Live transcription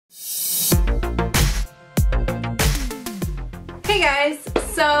Hey guys,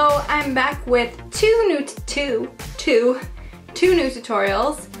 so I'm back with two new tutorials.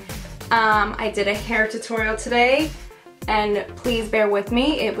 I did a hair tutorial today, and please bear with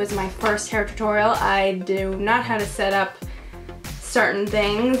me. It was my first hair tutorial. I do not know how to set up certain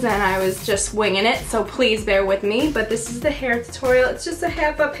things, and I was just winging it, so please bear with me. But this is the hair tutorial. It's just a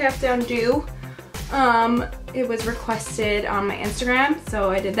half up, half down do. It was requested on my Instagram, so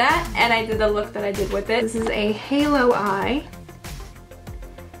I did that, and I did the look that I did with it. This is a halo eye.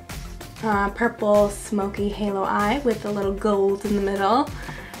 Purple smoky halo eye with a little gold in the middle.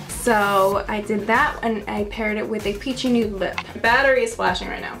 So I did that, and I paired it with a peachy nude lip. Battery is flashing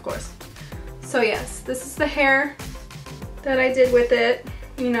right now, of course. So yes, this is the hair that I did with it.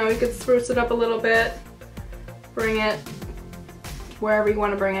 You know, you could spruce it up a little bit, bring it wherever you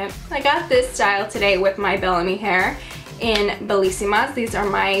want to bring it. I got this style today with my Bellami hair in Bellissimas. These are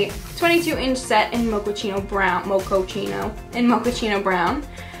my 22-inch set in mochaccino brown.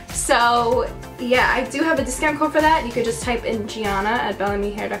 So yeah, I do have a discount code for that. You could just type in Gianna at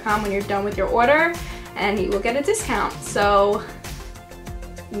bellamihair.com when you're done with your order, and you will get a discount. So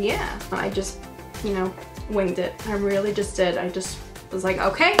yeah, I just, you know, winged it. I really just did. I just was like,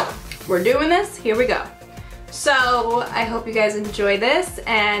 okay, we're doing this, here we go. So I hope you guys enjoy this,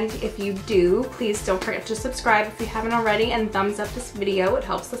 and if you do, please don't forget to subscribe if you haven't already, and thumbs up this video. It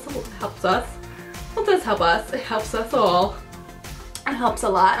helps us. Well, it does help us. It helps us all. It helps a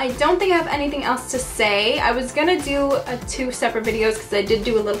lot. I don't think I have anything else to say. I was gonna do two separate videos because I did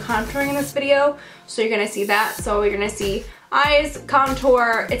do a little contouring in this video, so you're gonna see that. So you're gonna see eyes,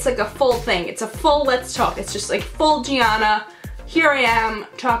 contour. It's like a full thing. It's a full let's talk. It's just like full Gianna. Here I am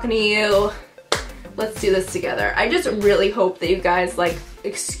talking to you. Let's do this together. I just really hope that you guys like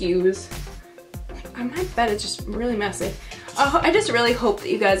excuse. My bed is just really messy. I just really hope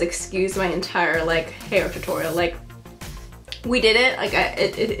that you guys excuse my entire like hair tutorial. Like, we did it, like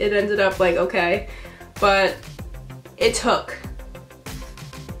it ended up like okay, but it took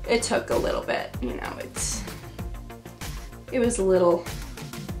a little bit, you know. It was a little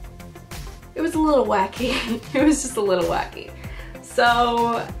wacky. It was just a little wacky.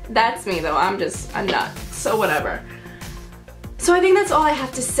 So that's me though. I'm nuts. So whatever. So I think that's all I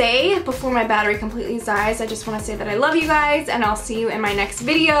have to say before my battery completely dies. I just want to say that I love you guys, and I'll see you in my next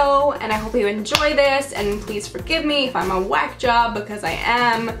video, and I hope you enjoy this, and please forgive me if I'm a whack job, because I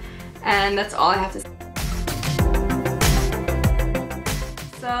am, and that's all I have to say.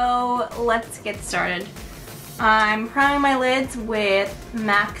 So let's get started. I'm priming my lids with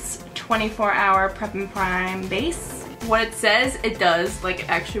MAC's 24-hour Prep and Prime base. What it says, it does. Like, it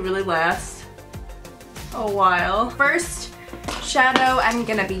actually really lasts a while. First shadow I'm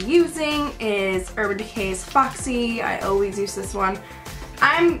gonna be using is Urban Decay's Foxy. I always use this one.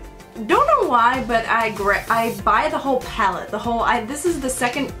 Don't know why, but I buy the whole palette. This is the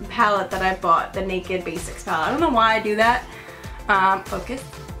second palette that I bought, the Naked Basics palette. I don't know why I do that. Focus.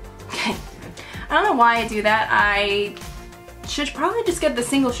 Okay. I don't know why I do that. I should probably just get the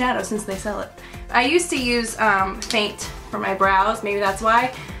single shadow since they sell it. I used to use Faint for my brows, maybe that's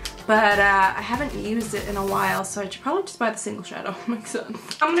why. But I haven't used it in a while, so I should probably just buy the single shadow. Makes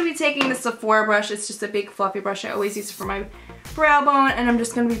sense. I'm going to be taking the Sephora brush. It's just a big fluffy brush. I always use it for my brow bone, and I'm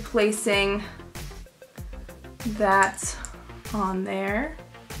just going to be placing that on there.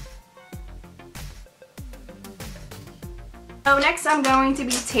 So next I'm going to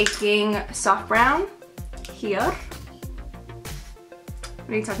be taking soft brown here. I'm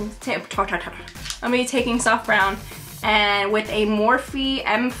going to be taking soft brown, and with a Morphe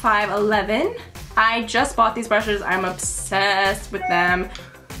M511. I just bought these brushes. I'm obsessed with them.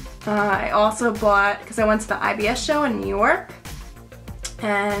 I also bought, because I went to the IBS show in New York,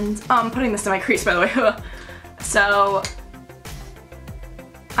 and I'm putting this in my crease, by the way. So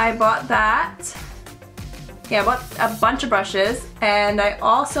I bought that. Yeah, I bought a bunch of brushes, and I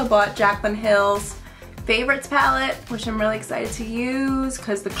also bought Jaclyn Hill's Favorites palette, which I'm really excited to use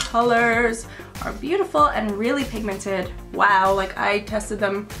because the colors are beautiful and really pigmented. Wow, like I tested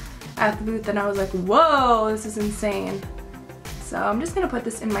them at the booth and I was like, whoa, this is insane. So I'm just gonna put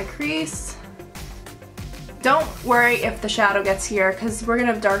this in my crease. Don't worry if the shadow gets here, because we're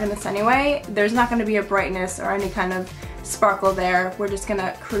gonna darken this anyway. There's not gonna be a brightness or any kind of sparkle there. We're just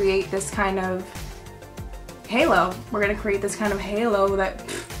gonna create this kind of halo. We're gonna create this kind of halo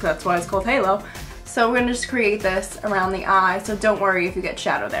that's why it's called halo. So we're gonna just create this around the eye, so don't worry if you get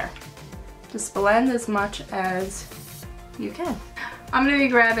shadow there. Just blend as much as you can. I'm gonna be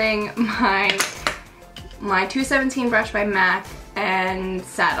grabbing my 217 brush by MAC and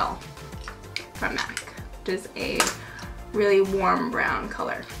Saddle from MAC, which is a really warm brown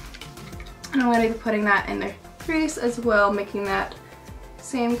color. And I'm gonna be putting that in the crease as well, making that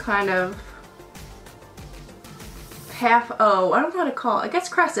same kind of half O, I don't know how to call it, I guess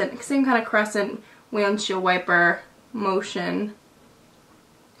crescent, same kind of crescent windshield wiper motion.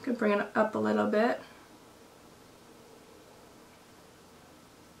 You can bring it up a little bit.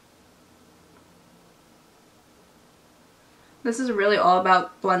 This is really all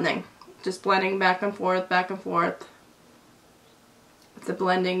about blending. Just blending back and forth, back and forth. It's a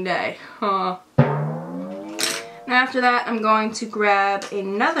blending day. Huh. And after that, I'm going to grab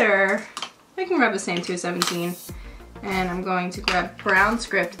another, I can grab the same 217, and I'm going to grab brown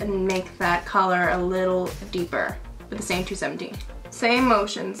script and make that color a little deeper with the same 217. Same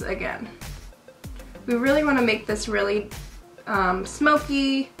motions again. We really want to make this really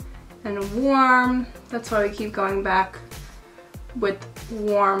smoky and warm. That's why we keep going back with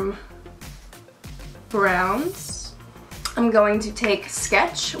warm browns. I'm going to take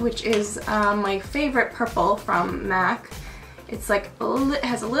Sketch, which is my favorite purple from MAC. It's like, it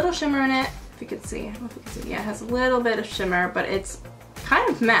has a little shimmer in it, if you could see. I don't know if you can see. Yeah, it has a little bit of shimmer, but it's kind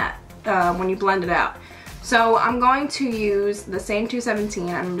of matte when you blend it out. So I'm going to use the same 217,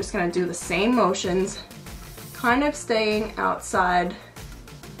 and I'm just going to do the same motions, kind of staying outside,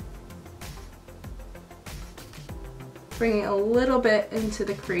 bringing a little bit into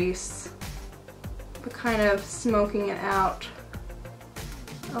the crease, but kind of smoking it out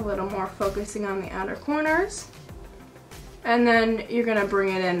a little more, focusing on the outer corners. And then you're gonna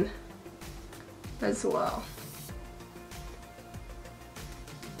bring it in as well.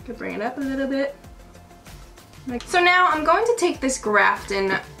 You can bring it up a little bit. So now I'm going to take this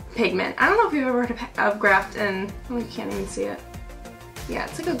Grafton pigment. I don't know if you've ever heard of Grafton. Oh, you can't even see it. Yeah,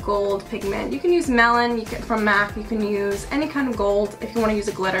 it's like a gold pigment. You can use Melon, you can, from MAC, you can use any kind of gold if you want to use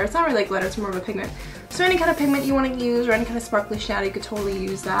a glitter. It's not really a glitter, it's more of a pigment. So any kind of pigment you want to use, or any kind of sparkly shadow, you could totally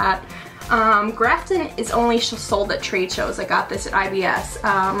use that. Grafton is only sold at trade shows. I got this at IBS.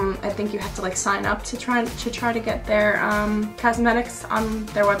 I think you have to like sign up to try to get their cosmetics on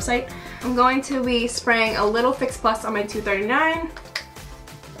their website. I'm going to be spraying a little Fix Plus on my 239.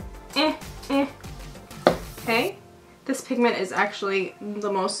 Okay. This pigment is actually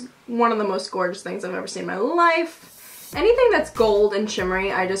one of the most gorgeous things I've ever seen in my life. Anything that's gold and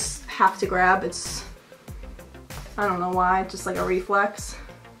shimmery, I just have to grab. It's, I don't know why, just like a reflex.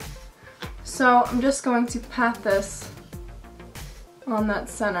 So I'm just going to pat this on that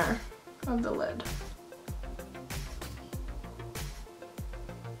center of the lid.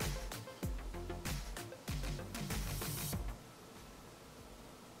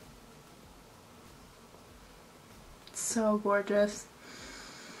 So gorgeous.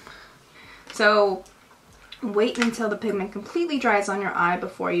 So wait until the pigment completely dries on your eye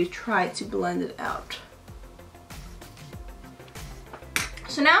before you try to blend it out.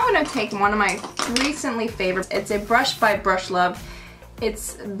 So now I'm going to take one of my recently favorites. It's a brush by Brushlove.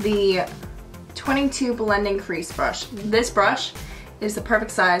 It's the 22 blending crease brush. This brush is the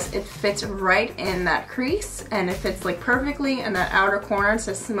perfect size. It fits right in that crease, and it fits like perfectly in that outer corner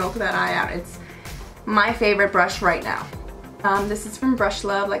to smoke that eye out. It's my favorite brush right now. This is from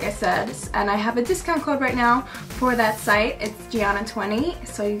Brushlove, like I said, and I have a discount code right now for that site. It's Gianna 20,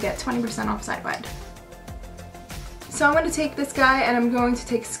 so you get 20% off site-wide. So I'm going to take this guy and I'm going to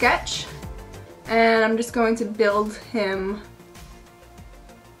take Sketch, and I'm just going to build him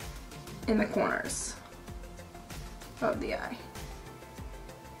in the corners of the eye.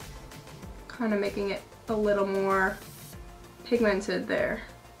 Kind of making it a little more pigmented there.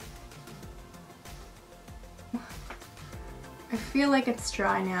 I feel like it's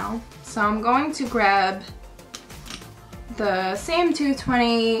dry now, so I'm going to grab the same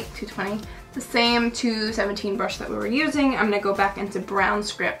the same 217 brush that we were using. I'm going to go back into brown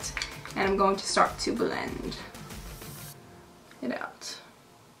script, and I'm going to start to blend it out,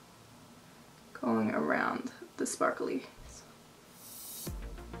 going around the sparkly.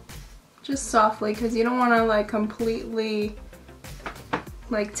 Just softly, because you don't want to like completely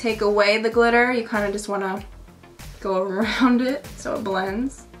like take away the glitter. You kind of just want to go around it so it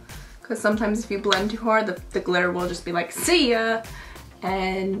blends, because sometimes if you blend too hard, the glitter will just be like, see ya,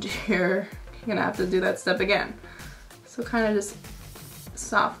 and you're gonna have to do that step again. So kind of just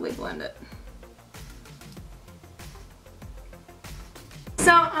softly blend it.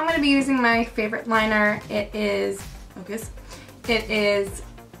 So I'm gonna be using my favorite liner. It is, focus, it is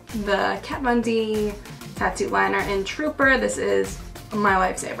the Kat Von D Tattoo Liner in Trooper. This is my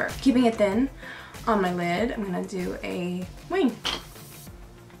lifesaver. Keeping it thin on my lid, I'm gonna do a wing.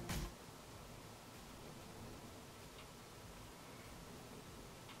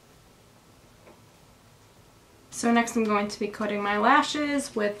 So next I'm going to be coating my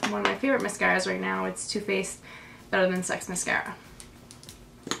lashes with one of my favorite mascaras right now. It's Too Faced Better Than Sex Mascara.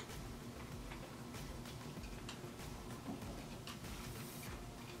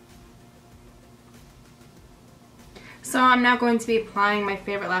 So I'm now going to be applying my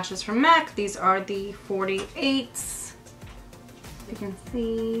favorite lashes from MAC. These are the 48s. You can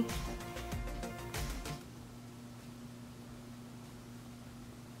see.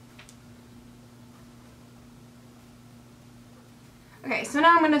 Okay, so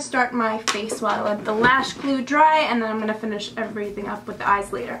now I'm going to start my face while I let the lash glue dry, and then I'm going to finish everything up with the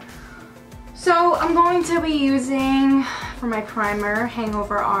eyes later. So I'm going to be using, for my primer,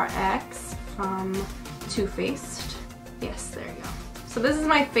 Hangover RX from Too Faced. Yes, there you go. So this is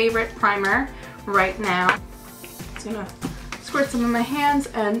my favorite primer right now. I'm just gonna squirt some in my hands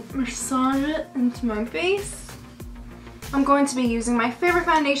and massage it into my face. I'm going to be using my favorite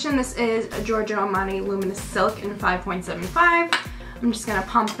foundation. This is a Giorgio Armani Luminous Silk in 5.75. I'm just gonna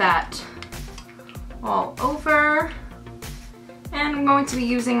pump that all over. And I'm going to be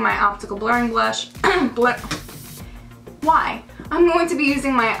using my optical blurring blush. Why? I'm going to be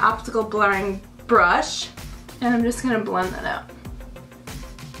using my optical blurring brush. And I'm just going to blend that out.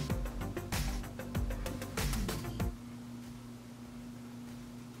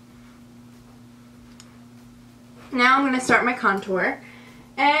 Now I'm going to start my contour.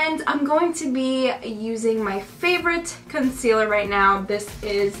 And I'm going to be using my favorite concealer right now. This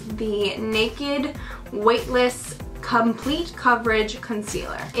is the Naked Weightless Complete Coverage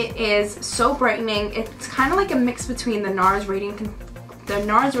Concealer. It is so brightening. It's kind of like a mix between the NARS Radiant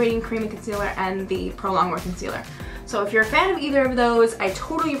Creamy Concealer and the Pro Longwear Concealer. So if you're a fan of either of those, I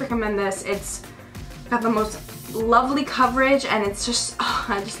totally recommend this. It's got the most lovely coverage, and it's just, oh,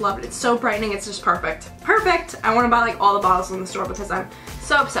 I just love it. It's so brightening, it's just perfect. Perfect! I want to buy like all the bottles in the store because I'm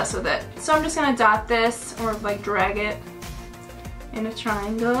so obsessed with it. So I'm just going to dot this, or like drag it in a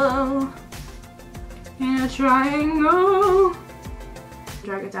triangle. In a triangle.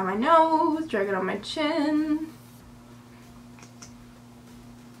 Drag it down my nose, drag it on my chin.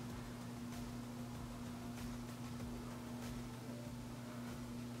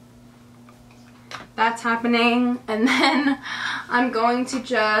 That's happening, and then I'm going to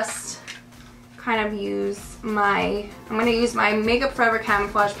just kind of use my, I'm going to use my Makeup Forever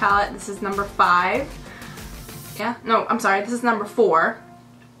Camouflage palette. This is number 5. Yeah, no, I'm sorry, this is number 4.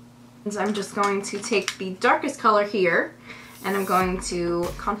 And so I'm just going to take the darkest color here, and I'm going to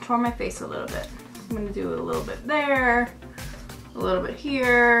contour my face a little bit. I'm going to do a little bit there, a little bit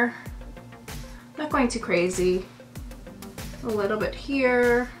here, not going too crazy, a little bit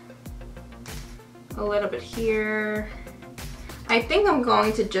here, a little bit here. I think I'm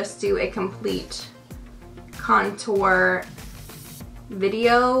going to just do a complete contour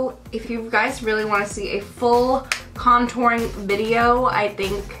video. If you guys really want to see a full contouring video, I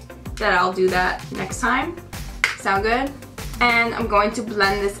think that I'll do that next time. Sound good? And I'm going to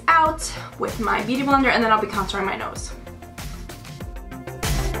blend this out with my beauty blender, and then I'll be contouring my nose.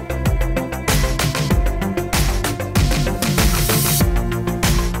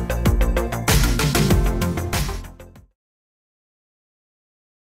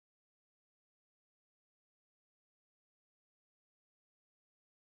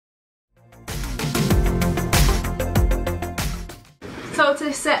 So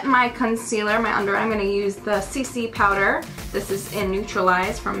to set my concealer, my under, I'm going to use the CC powder. This is in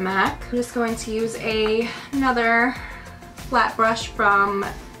Neutralize from MAC. I'm just going to use another flat brush from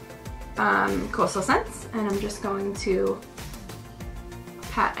Coastal Scents, and I'm just going to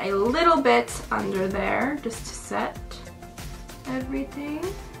pat a little bit under there just to set everything.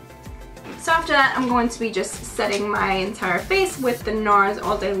 So after that, I'm going to be just setting my entire face with the NARS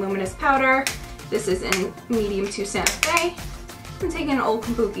All Day Luminous Powder. This is in medium to Santa Fe. I'm taking an old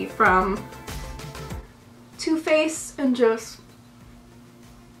kabuki from Too Faced and just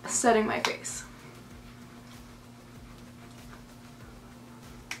setting my face.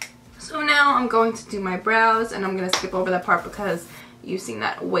 So now I'm going to do my brows, and I'm going to skip over that part because you've seen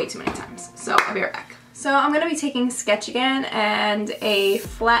that way too many times. So I'll be right back. So I'm going to be taking Sketch again and a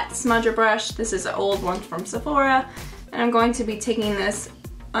flat smudger brush. This is an old one from Sephora, and I'm going to be taking this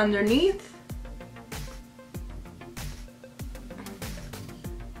underneath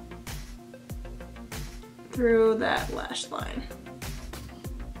through that lash line.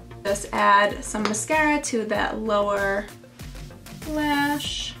 Just add some mascara to that lower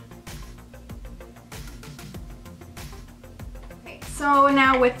lash. Okay, so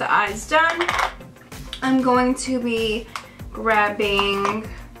now with the eyes done, I'm going to be grabbing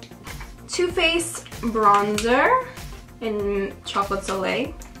Too Faced bronzer in Chocolate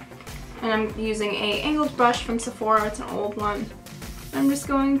Soleil, And I'm using a angled brush from Sephora, it's an old one. I'm just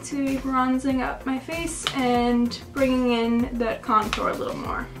going to be bronzing up my face and bringing in that contour a little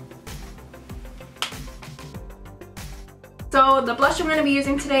more. So the blush I'm going to be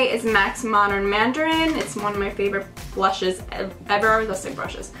using today is MAC's Modern Mandarin. It's one of my favorite blushes ever. Let's say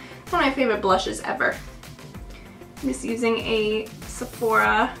brushes. It's one of my favorite blushes ever. I'm just using a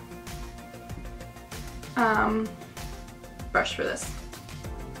Sephora brush for this.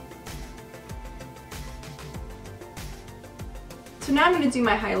 So now I'm going to do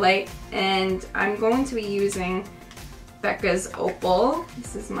my highlight, and I'm going to be using BECCA's Opal.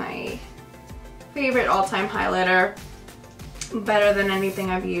 This is my favorite all-time highlighter. Better than anything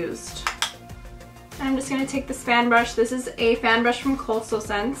I've used. And I'm just going to take this fan brush. This is a fan brush from Coastal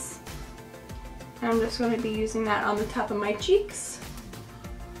Scents. And I'm just going to be using that on the top of my cheeks,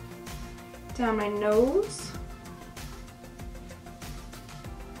 down my nose,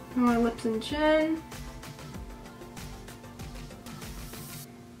 on my lips and chin,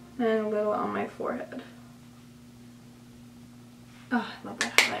 and a little on my forehead. Oh, I love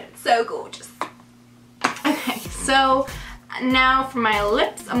that highlight. It's so gorgeous. Okay, so now for my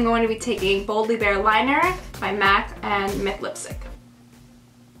lips, I'm going to be taking Boldly Bare Liner by MAC and Myth Lipstick.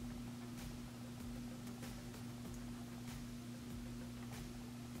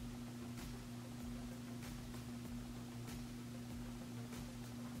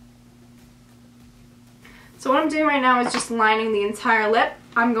 So what I'm doing right now is just lining the entire lip.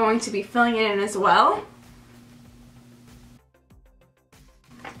 I'm going to be filling it in as well.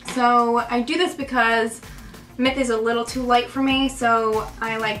 So I do this because Myth is a little too light for me, so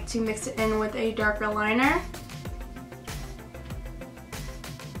I like to mix it in with a darker liner.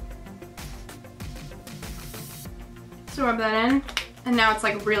 So rub that in, and now it's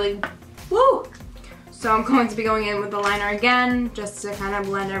like really, woo! So I'm going to be going in with the liner again, just to kind of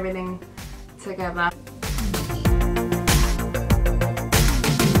blend everything together.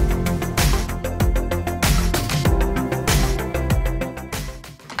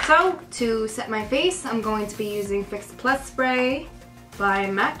 So, to set my face, I'm going to be using Fix Plus Spray by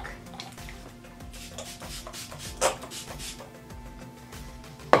MAC.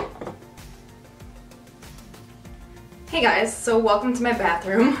 Hey guys, so welcome to my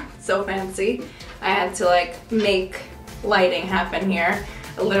bathroom. So fancy. I had to like make lighting happen here.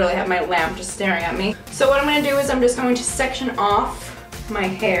 I literally have my lamp just staring at me. So what I'm going to do is I'm just going to section off my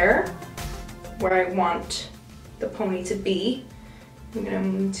hair where I want the pony to be. I'm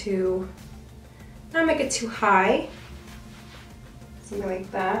going to not make it too high, something like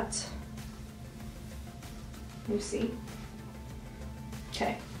that. You see?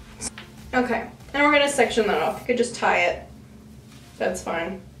 Okay. Okay, and we're going to section that off. You could just tie it. That's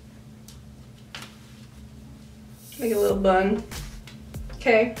fine. Make a little bun.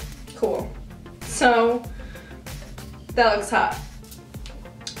 Okay, cool. So, that looks hot.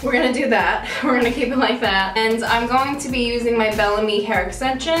 We're gonna do that. We're gonna keep it like that. And I'm going to be using my Bellami hair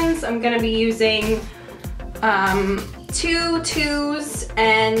extensions. I'm gonna be using 2 2s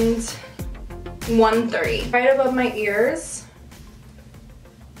and 1 3. Right above my ears.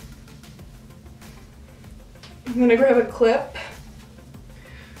 I'm gonna grab a clip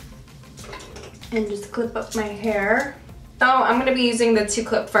and just clip up my hair. So I'm gonna be using the 2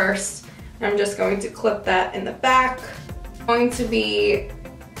 clip first. I'm just going to clip that in the back. I'm going to be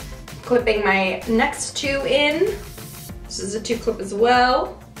clipping my next 2 in. This is a 2 clip as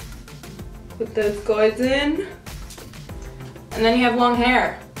well. Put those guys in. And then you have long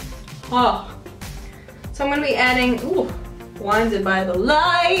hair. Oh. So I'm gonna be adding, ooh, blinded by the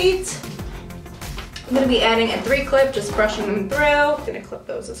light. I'm gonna be adding a 3 clip, just brushing them through. I'm gonna clip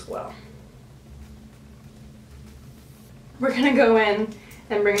those as well. We're gonna go in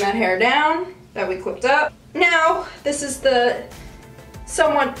and bring that hair down that we clipped up. Now, this is the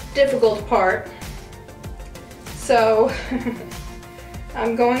somewhat difficult part. So,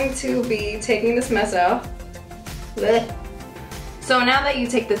 I'm going to be taking this mess out. Blech. So now that you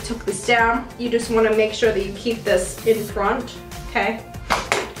took this down, you just want to make sure that you keep this in front, okay?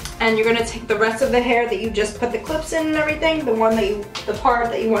 And you're gonna take the rest of the hair that you just put the clips in and everything, the part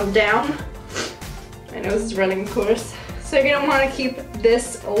that you want down. My nose is running, of course. So you're gonna want to keep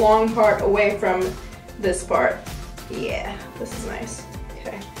this long part away from this part. Yeah, this is nice.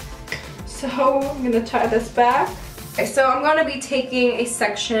 Okay. So I'm gonna tie this back. Okay, so I'm gonna be taking a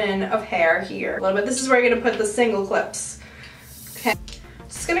section of hair here a little bit. This is where you're gonna put the single clips. Okay.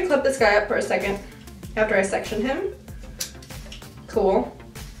 Just gonna clip this guy up for a second after I sectioned him. Cool.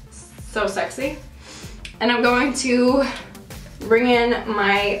 So sexy. And I'm going to bring in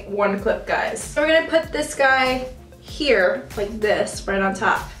my 1 clip guys. So we're gonna put this guy here, like this, right on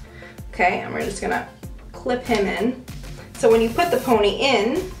top. Okay. Okay, and we're just gonna clip him in. So when you put the pony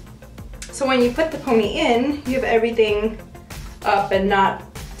in, you have everything up and not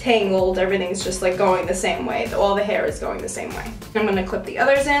tangled. Everything's just like going the same way. All the hair is going the same way. I'm gonna clip the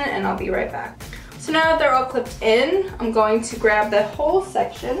others in and I'll be right back. So now that they're all clipped in, I'm going to grab the whole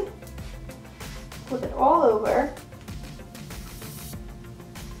section, flip it all over.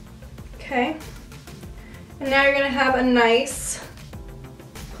 Okay. And now you're gonna have a nice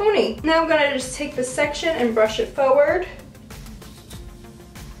pony. Now I'm gonna just take this section and brush it forward.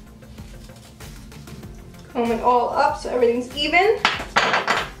 Comb it all up so everything's even.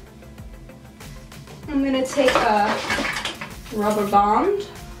 I'm gonna take a rubber band,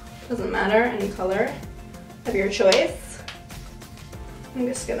 doesn't matter, any color of your choice. I'm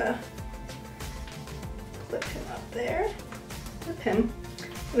just gonna clip him up there. Clip him.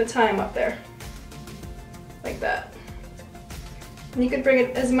 I'm gonna tie him up there, like that. And you can bring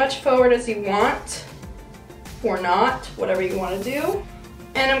it as much forward as you want, or not, whatever you want to do.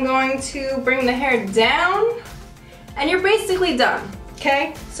 And I'm going to bring the hair down, and you're basically done,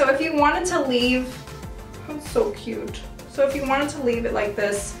 okay? So if you wanted to leave, oh, so cute. So if you wanted to leave it like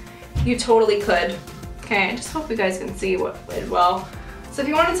this, you totally could. Okay, I just hope you guys can see it well. So if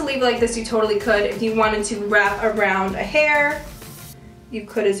you wanted to leave it like this, you totally could. If you wanted to wrap around a hair, you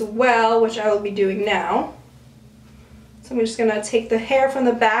could as well, which I will be doing now. So I'm just gonna take the hair from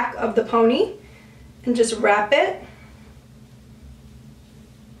the back of the pony and just wrap it.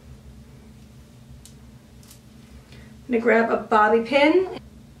 I'm gonna grab a bobby pin.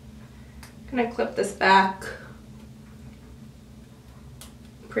 I'm gonna clip this back.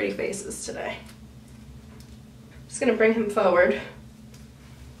 Pretty faces today. Just gonna bring him forward.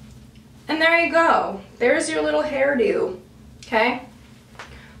 And there you go. There's your little hairdo, okay?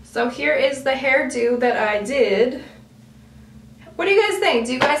 So here is the hairdo that I did. What do you guys think?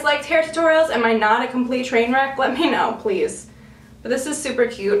 Do you guys like hair tutorials? Am I not a complete train wreck? Let me know, please. But this is super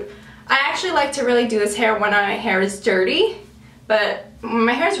cute. I actually like to really do this hair when my hair is dirty, but when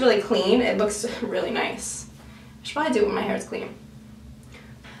my hair is really clean, it looks really nice. I should probably do it when my hair is clean.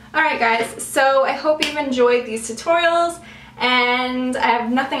 Alright guys, so I hope you've enjoyed these tutorials, and I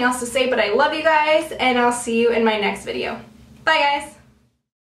have nothing else to say, but I love you guys, and I'll see you in my next video. Bye guys!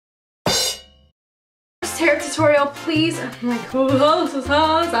 First hair tutorial, please. I'm like,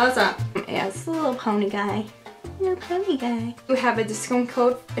 yeah, it's a little pony guy. Little pony guy. We have a discount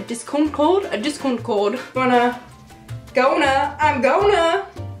code. I'm gonna.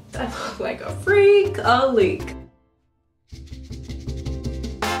 I look like a freak, a leak.